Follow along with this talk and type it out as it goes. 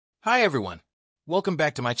Hi everyone, welcome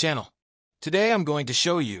back to my channel. Today I'm going to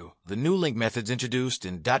show you the new LINQ methods introduced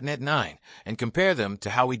in .NET 9 and compare them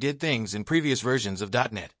to how we did things in previous versions of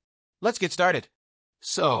 .NET. Let's get started.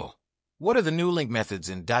 So, what are the new LINQ methods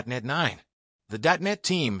in .NET 9? The .NET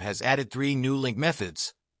team has added 3 new LINQ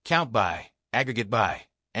methods: CountBy, AggregateBy,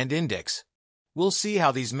 and Index. We'll see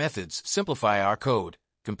how these methods simplify our code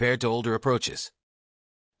compared to older approaches.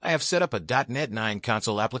 I have set up a .NET 9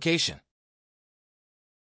 console application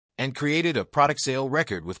and created a product sale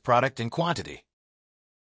record with product and quantity.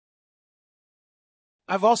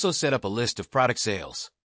 I've also set up a list of product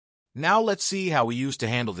sales. Now let's see how we used to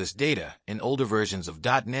handle this data in older versions of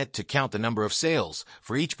 .NET to count the number of sales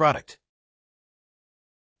for each product.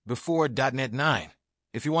 Before .NET 9,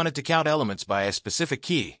 if you wanted to count elements by a specific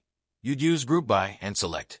key, you'd use GroupBy and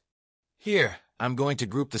select. Here, I'm going to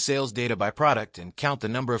group the sales data by product and count the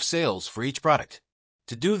number of sales for each product.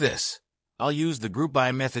 To do this, I'll use the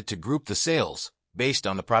GroupBy method to group the sales based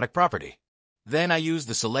on the product property. Then I use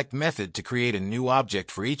the select method to create a new object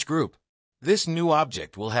for each group. This new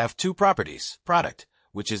object will have 2 properties: product,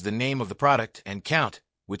 which is the name of the product, and count,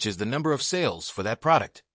 which is the number of sales for that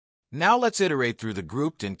product. Now let's iterate through the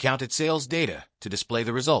grouped and counted sales data to display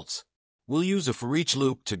the results. We'll use a for each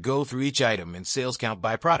loop to go through each item in sales count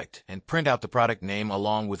by product and print out the product name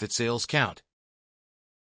along with its sales count.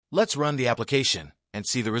 Let's run the application and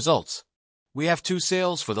see the results. We have 2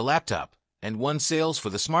 sales for the laptop, and 1 sales for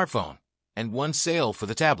the smartphone, and 1 sale for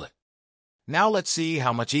the tablet. Now let's see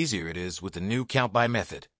how much easier it is with the new CountBy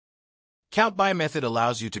method. CountBy method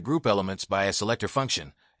allows you to group elements by a selector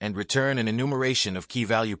function and return an enumeration of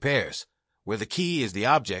key-value pairs, where the key is the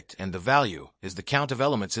object and the value is the count of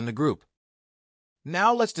elements in the group.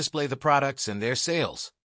 Now let's display the products and their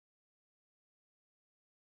sales.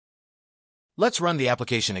 Let's run the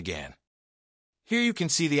application again. Here you can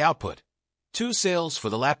see the output: 2 sales for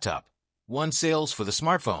the laptop, 1 sales for the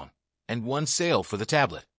smartphone, and 1 sale for the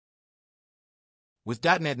tablet. With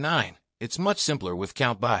 .NET 9, it's much simpler with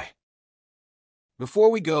CountBy.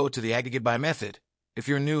 Before we go to the AggregateBy method, if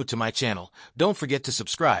you're new to my channel, don't forget to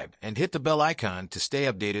subscribe and hit the bell icon to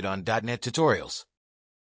stay updated on .NET tutorials.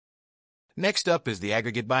 Next up is the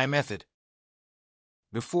AggregateBy method.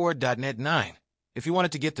 Before .NET 9, if you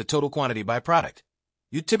wanted to get the total quantity by product,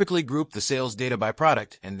 you'd typically group the sales data by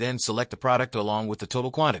product and then select the product along with the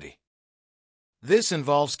total quantity. This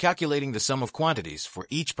involves calculating the sum of quantities for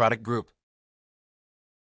each product group.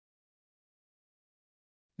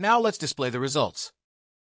 Now let's display the results.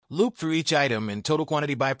 Loop through each item in total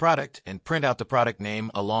quantity by product and print out the product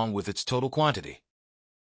name along with its total quantity.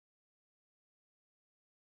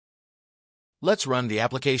 Let's run the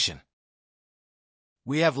application.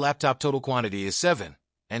 We have laptop total quantity is 7,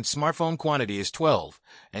 and smartphone quantity is 12,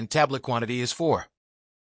 and tablet quantity is 4.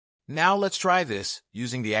 Now let's try this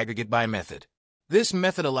using the AggregateBy method. This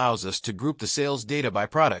method allows us to group the sales data by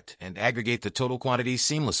product and aggregate the total quantity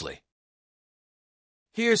seamlessly.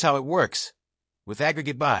 Here's how it works. With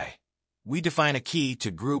AggregateBy, we define a key to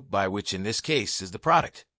group by, which in this case is the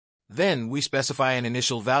product. Then we specify an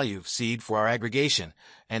initial value seed for our aggregation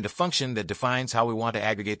and a function that defines how we want to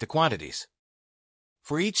aggregate the quantities.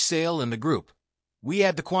 For each sale in the group, we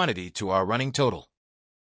add the quantity to our running total.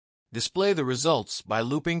 Display the results by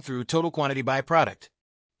looping through total quantity by product.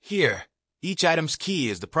 Here, each item's key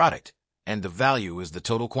is the product, and the value is the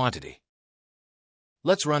total quantity.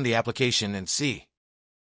 Let's run the application and see.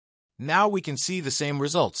 Now we can see the same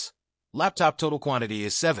results. Laptop total quantity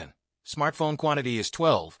is 7, smartphone quantity is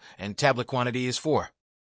 12, and tablet quantity is 4.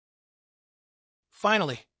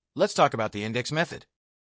 Finally, let's talk about the index method.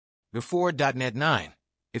 Before .NET 9,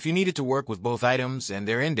 if you needed to work with both items and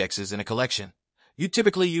their indexes in a collection, you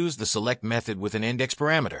typically use the select method with an index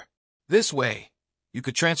parameter. This way, you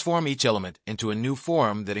could transform each element into a new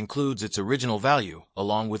form that includes its original value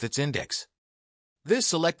along with its index. This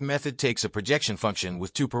select method takes a projection function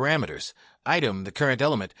with 2 parameters: item, the current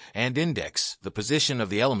element, and index, the position of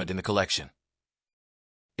the element in the collection.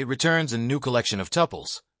 It returns a new collection of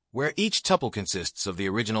tuples, where each tuple consists of the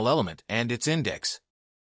original element and its index.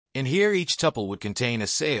 In here, each tuple would contain a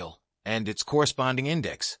sale and its corresponding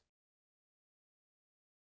index.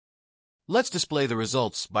 Let's display the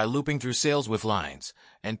results by looping through sales with lines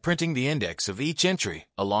and printing the index of each entry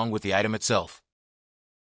along with the item itself.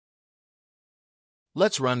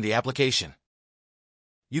 Let's run the application.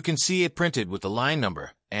 You can see it printed with the line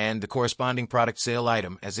number and the corresponding product sale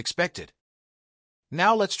item as expected.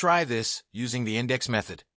 Now let's try this using the index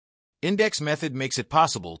method. Index method makes it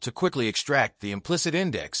possible to quickly extract the implicit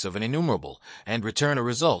index of an enumerable and return a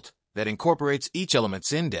result that incorporates each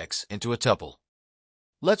element's index into a tuple.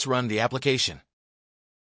 Let's run the application.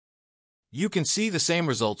 You can see the same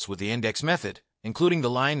results with the index method, including the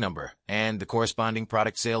line number and the corresponding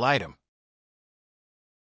product sale item.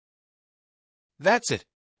 That's it.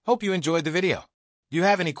 Hope you enjoyed the video. Do you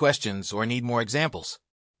have any questions or need more examples?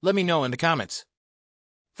 Let me know in the comments.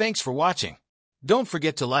 Thanks for watching. Don't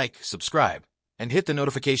forget to like, subscribe, and hit the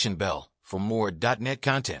notification bell for more .NET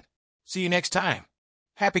content. See you next time.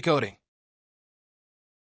 Happy coding!